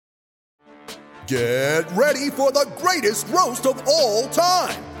Get ready for the greatest roast of all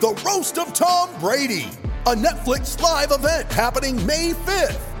time, the Roast of Tom Brady, a Netflix live event happening May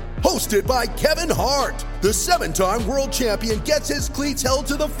 5th. Hosted by Kevin Hart, the 7-time world champion gets his cleats held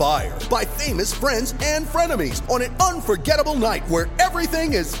to the fire by famous friends and frenemies on an unforgettable night where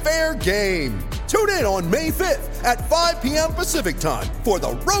everything is fair game. Tune in on May 5th at 5 p.m. Pacific time for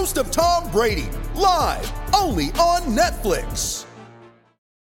the Roast of Tom Brady, live only on Netflix.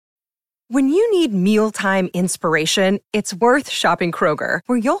 When you need mealtime inspiration, it's worth shopping Kroger,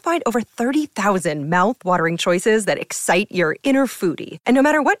 where you'll find over 30,000 mouth-watering choices that excite your inner foodie. And no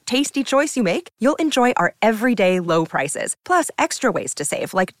matter what tasty choice you make, you'll enjoy our everyday low prices, plus extra ways to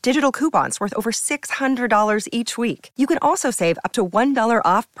save, like digital coupons worth over $600 each week. You can also save up to $1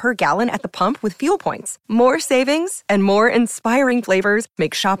 off per gallon at the pump with fuel points. More savings and more inspiring flavors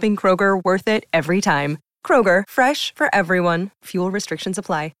make shopping Kroger worth it every time. Kroger, fresh for everyone. Fuel restrictions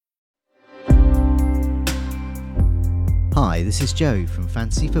apply. Hi, this is Joe from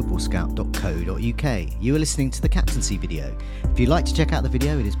fantasyfootballscout.co.uk. You are listening to the captaincy video. If you'd like to check out the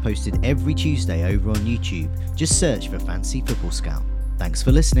video, it is posted every Tuesday over on YouTube. Just search for Fantasy Football Scout. Thanks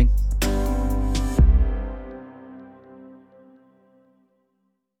for listening.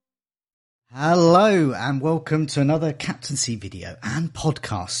 Hello and welcome to another captaincy video and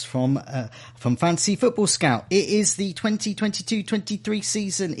podcast from Fantasy Football Scout. It is the 2022-23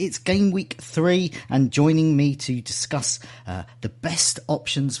 season. It's game week 3, and joining me to discuss the best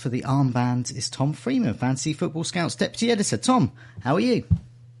options for the armband is Tom Freeman, Fantasy Football Scout's deputy editor. Tom, how are you?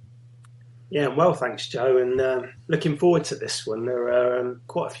 Yeah, well, thanks, Joe, and looking forward to this one. There are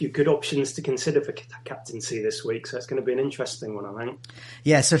quite a few good options to consider for captaincy this week, so it's going to be an interesting one, I think.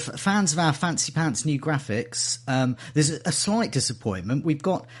 Yeah, so fans of our Fancy Pants new graphics, there's a slight disappointment. We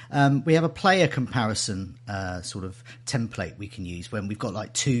have a player comparison sort of template we can use when we've got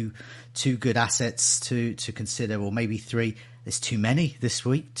like two good assets to consider, or maybe 3. There's too many this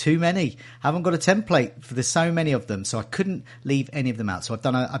week. Too many. Haven't got a template for there's so many of them, so I couldn't leave any of them out. So I've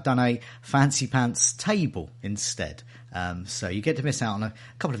done a Fancy Pants table instead. So you get to miss out on a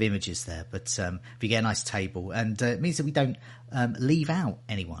couple of images there, but you get a nice table, and it means that we don't leave out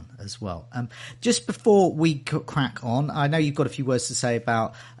anyone as well. Just before we crack on, I know you've got a few words to say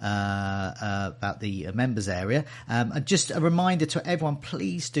about the members area. Just a reminder to everyone,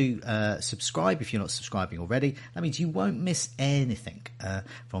 please do subscribe if you're not subscribing already. That means you won't miss anything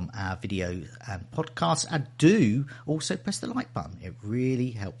from our videos and podcasts. And do also press the like button. It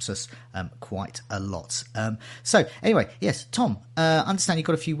really helps us quite a lot. So anyway, yes, Tom, I understand you've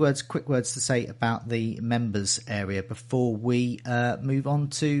got a few quick words to say about the members area before we move on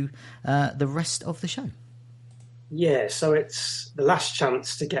to the rest of the show. Yeah, so it's the last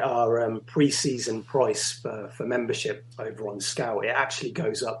chance to get our pre-season price for membership over on Scout. It actually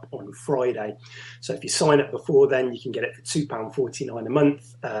goes up on Friday. So if you sign up before then, you can get it for £2.49 a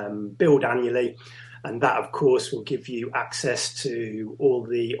month, billed annually. And that, of course, will give you access to all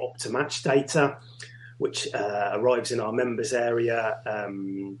the Optimatch data, which arrives in our members area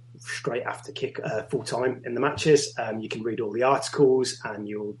straight after kick full time in the matches. You can read all the articles, and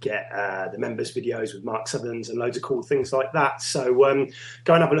you'll get the members videos with Mark Sutherland and loads of cool things like that. So go and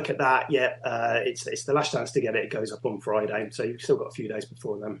have a look at that. Yeah, it's the last chance to get it. It goes up on Friday, so you've still got a few days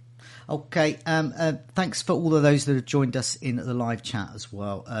before then. Okay, thanks for all of those that have joined us in the live chat as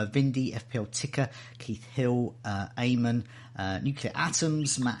well. Vindy, FPL Ticker, Keith Hill, Eamon, Nuclear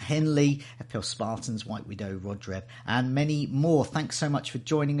Atoms, Matt Henley, FPL Spartans, White Widow, Rodrev, and many more. Thanks so much for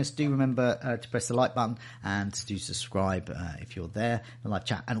joining us. Do remember to press the like button and to subscribe if you're there in the live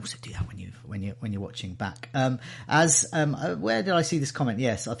chat, and also do that when you're watching back. Where did I see this comment?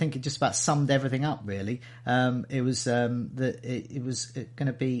 Yes, I think it just about summed everything up. Really, it was going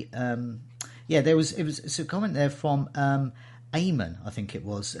to be. It was a comment there from Eamon, I think it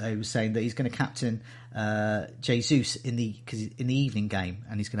was. He was saying that he's going to captain Jesus in the evening game,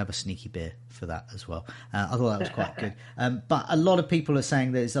 and he's going to have a sneaky beer for that as well. I thought that was quite good. But a lot of people are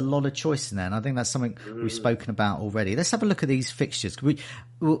saying there's a lot of choice in there, and I think that's something we've spoken about already. Let's have a look at these fixtures.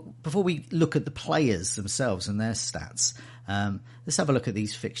 Before we look at the players themselves and their stats, let's have a look at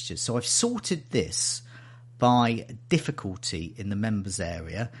these fixtures. So I've sorted this by difficulty in the members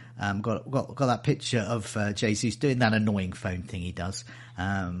area. Got that picture of Jesus doing that annoying phone thing he does.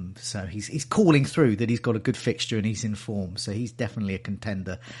 So he's calling through that he's got a good fixture and he's in form. So he's definitely a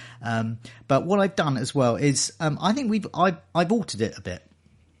contender. But what I've done as well is I think I've altered it a bit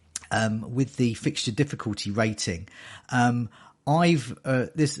with the fixture difficulty rating. I've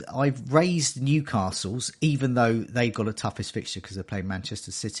raised Newcastle's, even though they've got a toughest fixture because they're playing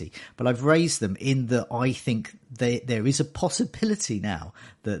Manchester City. But I've raised them in that I think there is a possibility now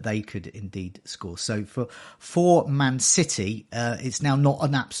that they could indeed score. So for Man City, it's now not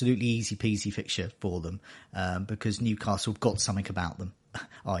an absolutely easy peasy fixture for them because Newcastle got something about them,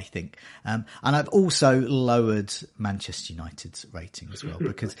 I think. And I've also lowered Manchester United's rating as well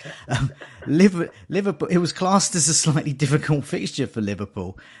because Liverpool, it was classed as a slightly difficult fixture for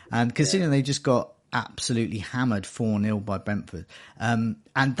Liverpool. And considering they just got absolutely hammered 4-0 by Brentford. And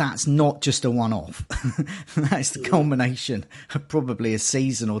that's not just a one-off. That's the culmination of probably a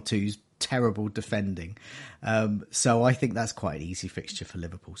season or two's terrible defending. So I think that's quite an easy fixture for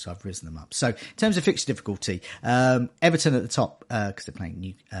Liverpool. So I've risen them up. So in terms of fixture difficulty, Everton at the top because they're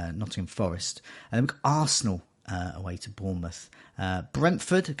playing Nottingham Forest. And then we've got Arsenal away to Bournemouth.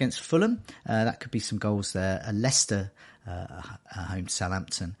 Brentford against Fulham. That could be some goals there. Leicester home to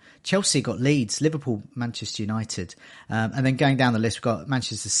Southampton. Chelsea got Leeds, Liverpool, Manchester United. And then going down the list, we've got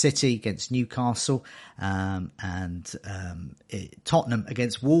Manchester City against Newcastle. And Tottenham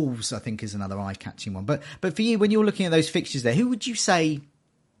against Wolves, I think, is another eye-catching one. But for you, when you're looking at those fixtures there, who would you say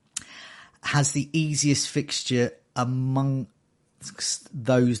has the easiest fixture among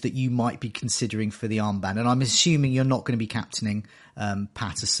those that you might be considering for the armband? And I'm assuming you're not going to be captaining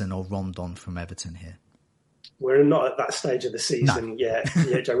Patterson or Rondon from Everton here. We're not at that stage of the season yet,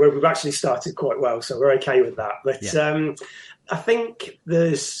 Joe. We've actually started quite well, so we're okay with that. But I think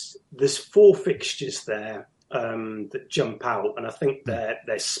there's 4 fixtures there that jump out, and I think they're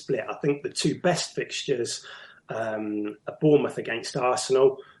split. I think the 2 best fixtures are Bournemouth against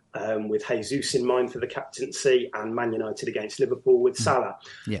Arsenal, with Jesus in mind for the captaincy, and Man United against Liverpool with Salah.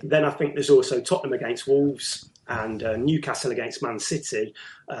 Yeah. Then I think there's also Tottenham against Wolves and Newcastle against Man City,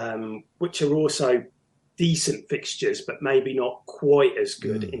 which are also decent fixtures, but maybe not quite as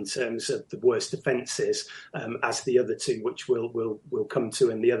good in terms of the worst defences as the other 2, which we'll come to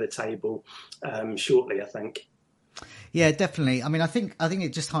in the other table shortly, I think. Yeah, definitely. I mean, I think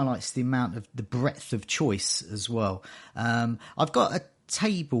it just highlights the amount of the breadth of choice as well. I've got a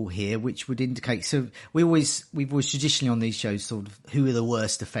table here which would indicate, so we've always traditionally on these shows sort of who are the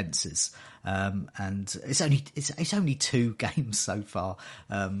worst defences, and it's only 2 games so far,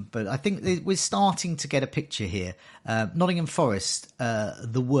 but I think we're starting to get a picture here. Nottingham Forest,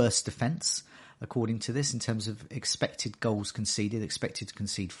 the worst defence according to this in terms of expected goals conceded, expected to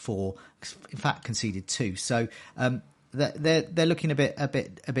concede 4, in fact conceded 2. So they're looking a bit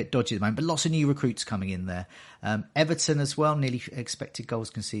dodgy at the moment, but lots of new recruits coming in there. Everton as well, nearly expected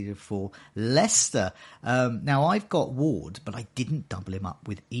goals conceded 4. Leicester, now I've got Ward, but I didn't double him up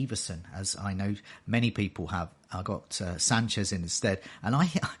with Everson, as I know many people have. I got Sanchez in instead, and I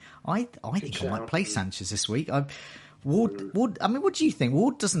think I might play Sanchez this week. Ward. I mean, what do you think?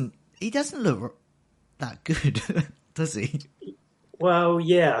 Ward doesn't look that good, does he? Well,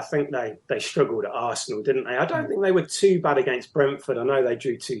 yeah, I think they struggled at Arsenal, didn't they? I don't think they were too bad against Brentford. I know they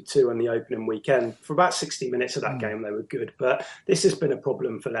drew 2-2 on the opening weekend. For about 60 minutes of that game, they were good. But this has been a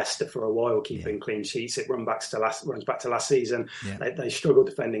problem for Leicester for a while, keeping clean sheets. It runs back to last season. Yeah. They struggle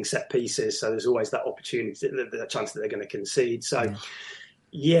defending set pieces, so there's always that opportunity, the chance that they're going to concede. So,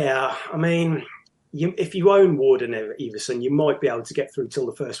 yeah I mean, if you own Ward and Everson, you might be able to get through till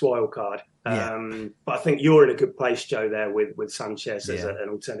the first wild card. But I think you're in a good place, Joe, there with Sanchez as an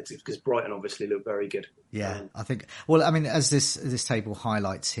alternative, because Brighton obviously look very good. Yeah, I think. Well, I mean, as this table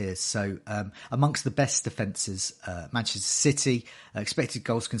highlights here, so amongst the best defences, Manchester City, expected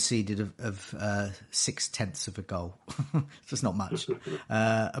goals conceded of 0.6 of a goal. That's not much.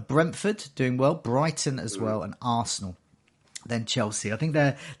 Brentford doing well, Brighton as well, and Arsenal. Then Chelsea. I think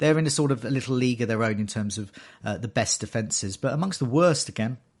they're in a sort of a little league of their own in terms of the best defences. But amongst the worst,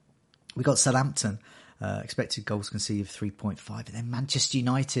 again, we got Southampton, expected goals conceded of 3.5. And then Manchester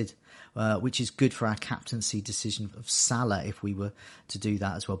United, which is good for our captaincy decision of Salah if we were to do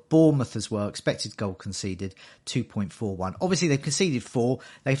that as well. Bournemouth as well, expected goal conceded 2.41. Obviously, they've conceded 4.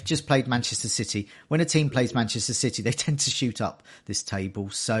 They've just played Manchester City. When a team plays Manchester City, they tend to shoot up this table.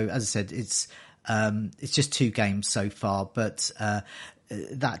 So, as I said, it's just 2 games so far, but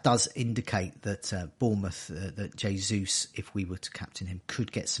that does indicate that Bournemouth, that Jesus, if we were to captain him,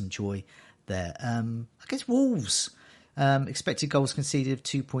 could get some joy there. I guess Wolves, expected goals conceded of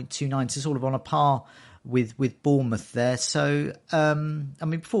 2.29, so sort of on a par with Bournemouth there. So, I mean,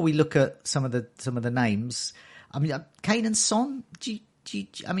 before we look at some of the names, I mean, Kane and Son, do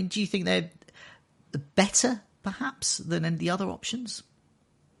you think they're better perhaps than any of the other options?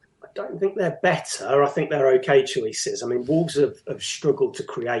 I don't think they're better. I think they're okay choices. I mean, Wolves have struggled to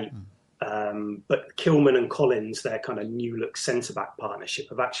create But Kilman and Collins, their kind of new look centre-back partnership,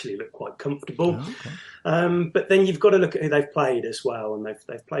 have actually looked quite comfortable. Oh, okay. But then you've got to look at who they've played as well, and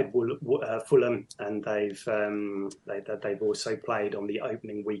they've played Fulham, and they've also played on the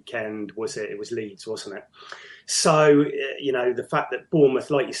opening weekend. It was Leeds, wasn't it? So, the fact that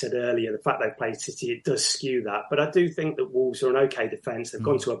Bournemouth, like you said earlier, the fact they've played City, it does skew that. But I do think that Wolves are an okay defence. They've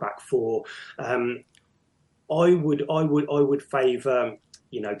gone to a back four. I would favour,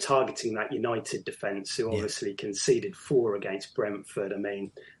 targeting that United defence, who obviously conceded 4 against Brentford. I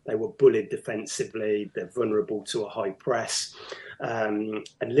mean, they were bullied defensively. They're vulnerable to a high press. And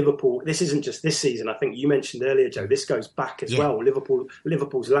Liverpool, this isn't just this season. I think you mentioned earlier, Joe, this goes back as well.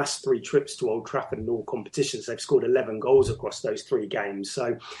 Liverpool's last 3 trips to Old Trafford in all competitions, they've scored 11 goals across those 3 games.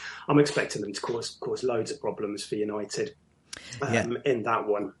 So I'm expecting them to cause loads of problems for United in that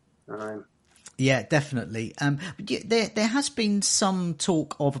one. Yeah, definitely. There has been some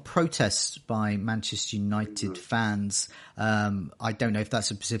talk of a protest by Manchester United fans. I don't know if that's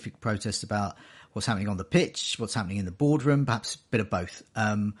a specific protest about what's happening on the pitch, what's happening in the boardroom, perhaps a bit of both.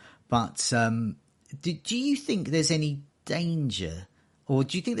 But do you think there's any danger, or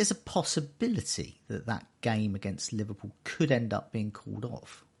do you think there's a possibility that game against Liverpool could end up being called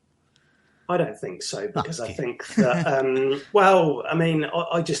off? I don't think so, because I think that,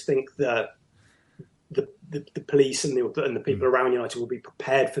 I just think that the police and the people around United will be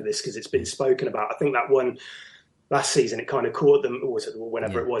prepared for this, because it's been spoken about. I think that one last season, it kind of caught them, or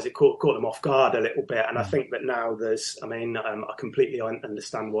it caught them off guard a little bit. And I think that now I completely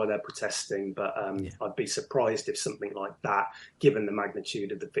understand why they're protesting, but I'd be surprised if something like that, given the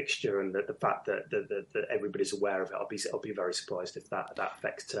magnitude of the fixture and the fact that everybody's aware of it, I'll be very surprised if that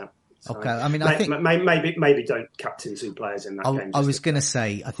affects it. So okay, I mean, I think maybe don't captain 2 players in that game. I was going to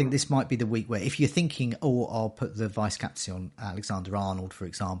say, I think this might be the week where, if you're thinking, I'll put the vice captain on Alexander-Arnold, for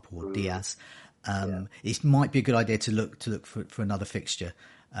example, or Diaz, it might be a good idea to look for another fixture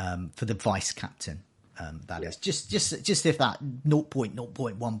for the vice captain. That is just if that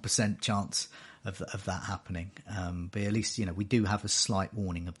 0.01% chance of that happening. But at least we do have a slight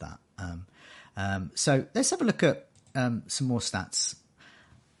warning of that. So let's have a look at some more stats.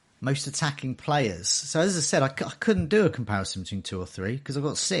 Most attacking players. So as I said, I couldn't do a comparison between 2 or 3 because I've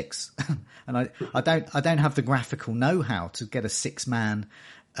got 6, and I don't have the graphical know-how to get a 6-man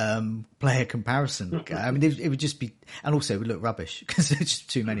player comparison. I mean, it would just be, and also it would look rubbish because there's just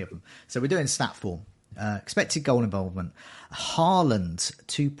too many of them. So we're doing stat form. Expected goal involvement: Haaland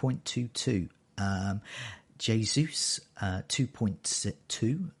 2.22, Jesus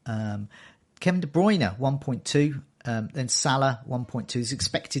 2.2, Kevin De Bruyne 1.2. Then Salah 1.2 is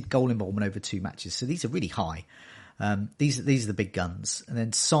expected goal involvement over 2 matches. So these are really high. These are the big guns. And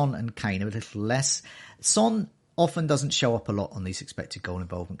then Son and Kane are a little less. Son often doesn't show up a lot on these expected goal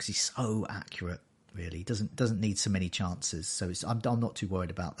involvement because he's so accurate. Really, he doesn't need so many chances. So I'm not too worried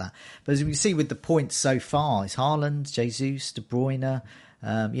about that. But as we can see with the points so far, it's Haaland, Jesus, De Bruyne.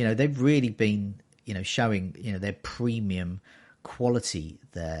 They've really been showing their premium quality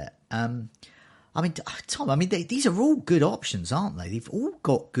there. I mean, Tom, these are all good options, aren't they? They've all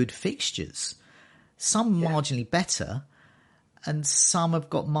got good fixtures. Some marginally better, and some have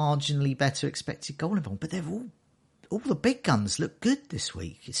got marginally better expected goal involvement. But they're all the big guns look good this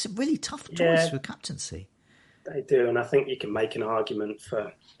week. It's a really tough choice for captaincy. They do, and I think you can make an argument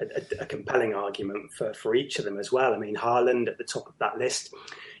for a compelling argument for each of them as well. I mean, Haaland at the top of that list.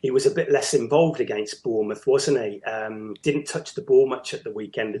 He was a bit less involved against Bournemouth, wasn't he? Didn't touch the ball much at the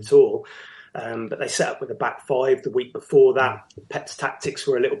weekend at all. But they set up with a back 5 the week before that. Pep's tactics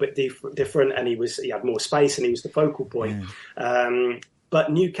were a little bit different, and he had more space, and he was the focal point. But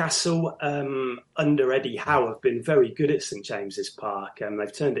Newcastle, under Eddie Howe, have been very good at St James's Park, and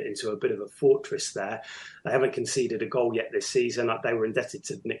they've turned it into a bit of a fortress there. They haven't conceded a goal yet this season. They were indebted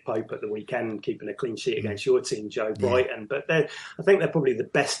to Nick Pope at the weekend, keeping a clean sheet against your team, Joe, Brighton. But I think they're probably the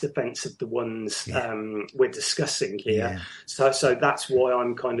best defence of the ones we're discussing here. So that's why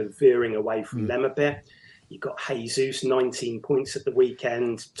I'm kind of veering away from them a bit. You've got Jesus, 19 points at the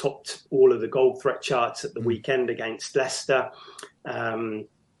weekend, topped all of the goal threat charts at the weekend against Leicester.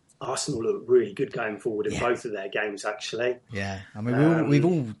 Arsenal look really good going forward in both of their games, actually. Yeah, I mean, we've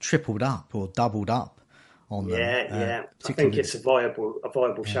all tripled up or doubled up on them. I think it's a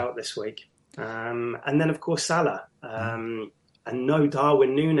viable shout this week. And then, of course, Salah. And no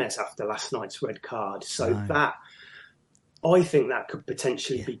Darwin Núñez after last night's red card. So I think that could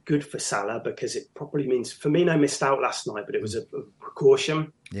potentially be good for Salah, because it probably means Firmino missed out last night, but it was a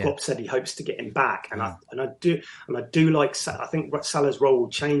precaution. Klopp said he hopes to get him back, and I do like. I think Salah's role will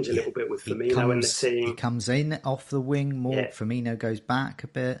change a little bit with Firmino in the team. He comes in off the wing more. Yeah. Firmino goes back a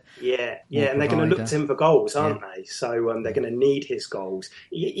bit. Yeah, and they're going to look to him for goals, aren't they? So they're going to need his goals.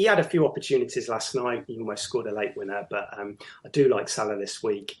 He had a few opportunities last night. He almost scored a late winner, but I do like Salah this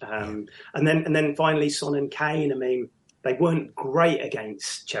week. And then finally, Son and Kane. I mean, they weren't great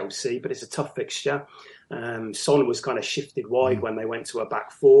against Chelsea, but it's a tough fixture. Son was kind of shifted wide when they went to a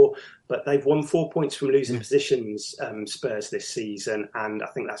back four, but they've won 4 points from losing positions, Spurs, this season, and I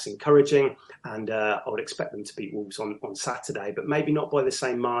think that's encouraging. And I would expect them to beat Wolves on Saturday, but maybe not by the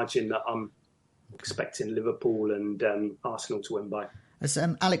same margin that I'm expecting Liverpool and Arsenal to win by. As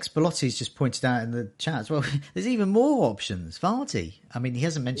Alex Belotti's just pointed out in the chat as well, there's even more options. Vardy. I mean, he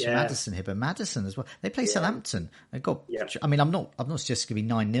hasn't mentioned Maddison here, but Maddison as well. They play Southampton. They've got. Yeah. I mean, I'm not suggesting it's going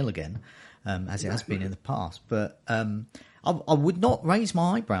to be 9-0 again, as it has been in the past. But I would not raise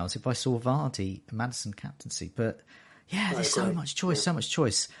my eyebrows if I saw Vardy and Maddison captaincy. But yeah, there's so much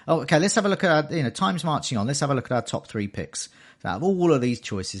choice. Oh, okay. Let's have a look at our. Time's marching on. Let's have a look at our top 3 picks. So out of all of these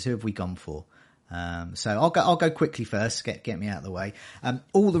choices, who have we gone for? So I'll go quickly first. Get me out of the way.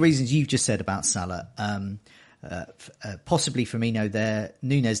 All the reasons you've just said about Salah. Possibly Firmino there.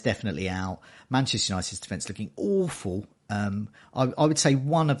 Núñez definitely out. Manchester United's defence looking awful. I would say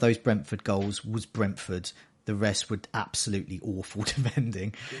one of those Brentford goals was Brentford. The rest were absolutely awful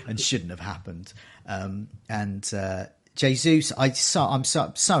defending and shouldn't have happened. Jesus, I'm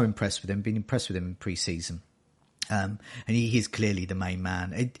so impressed with him. Been impressed with him in pre-season. And he is clearly the main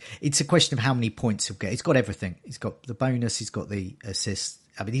man. It's a question of how many points he'll get. He's got everything. He's got the bonus. He's got the assist.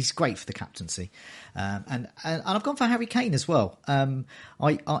 I mean, he's great for the captaincy. And I've gone for Harry Kane as well. I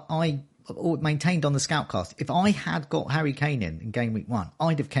maintained on the Scoutcast, if I had got Harry Kane in game week 1,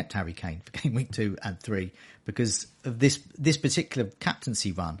 I'd have kept Harry Kane for game week 2 and 3 because of this particular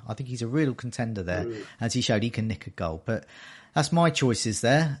captaincy run. I think he's a real contender there. As he showed, he can nick a goal. But that's my choices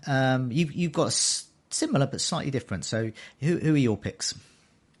there. You've got similar but slightly different. So who are your picks?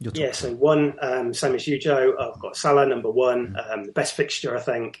 So one, same as you, Joe. I've got Salah number 1. The best fixture, I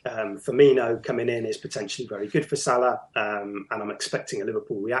think. Firmino coming in is potentially very good for Salah, and I'm expecting a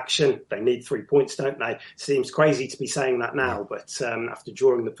Liverpool reaction. They need 3 points, don't they? Seems crazy to be saying that now, but after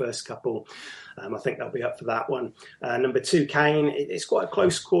drawing the first couple, I think they'll be up for that one. Number 2, Kane. It's quite a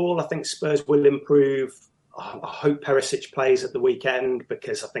close call. I think Spurs will improve. I hope Perisic plays at the weekend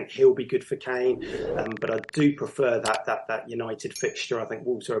because I think he'll be good for Kane. But I do prefer that United fixture. I think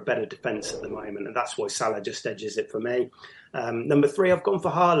Wolves are a better defence at the moment, and that's why Salah just edges it for me. Number 3, I've gone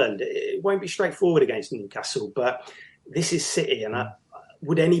for Haaland. It won't be straightforward against Newcastle, but this is City, and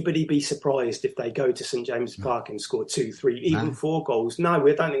would anybody be surprised if they go to St James's Park and score 2, 3, even 4 goals? No,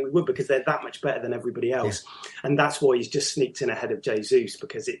 I don't think we would because they're that much better than everybody else. Yeah. And that's why he's just sneaked in ahead of Jesus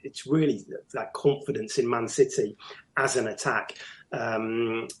because it's really that confidence in Man City as an attack.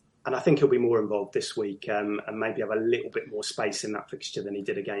 And I think he'll be more involved this week and maybe have a little bit more space in that fixture than he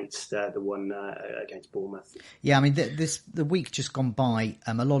did against the one against Bournemouth. Yeah, I mean, the week just gone by,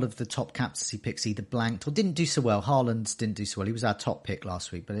 a lot of the top captaincy picks either blanked or didn't do so well. Haaland didn't do so well. He was our top pick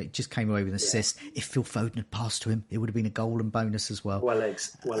last week, but it just came away with an assist. If Phil Foden had passed to him, it would have been a goal and bonus as well. Well,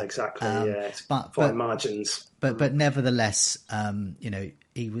 exactly, It's fine margins. But nevertheless,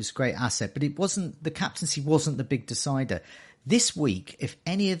 he was a great asset. But the captaincy wasn't the big decider. This week, if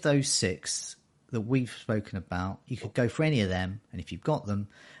any of those 6 that we've spoken about, you could go for any of them, and if you've got them,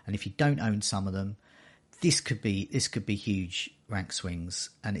 and if you don't own some of them, this could be huge rank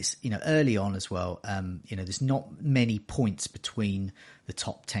swings. And it's early on as well. There's not many points between the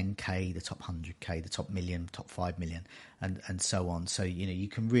top 10k, the top 100k, the top million, top 5 million, and so on. So you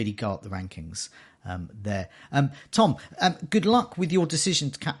can really go up the rankings there. Tom, good luck with your decision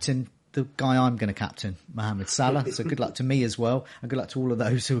to captain the guy I'm going to captain, Mohamed Salah. So good luck to me as well, and good luck to all of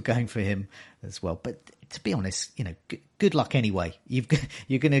those who are going for him as well. But to be honest, good luck anyway. You've got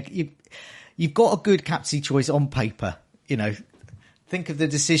a good captaincy choice on paper. Think of the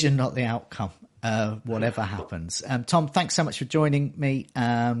decision, not the outcome. Whatever happens. Tom, thanks so much for joining me.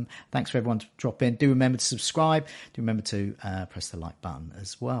 Thanks for everyone to drop in. Do remember to subscribe. Do remember to press the like button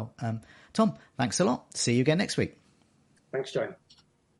as well. Tom, thanks a lot. See you again next week. Thanks, Joe.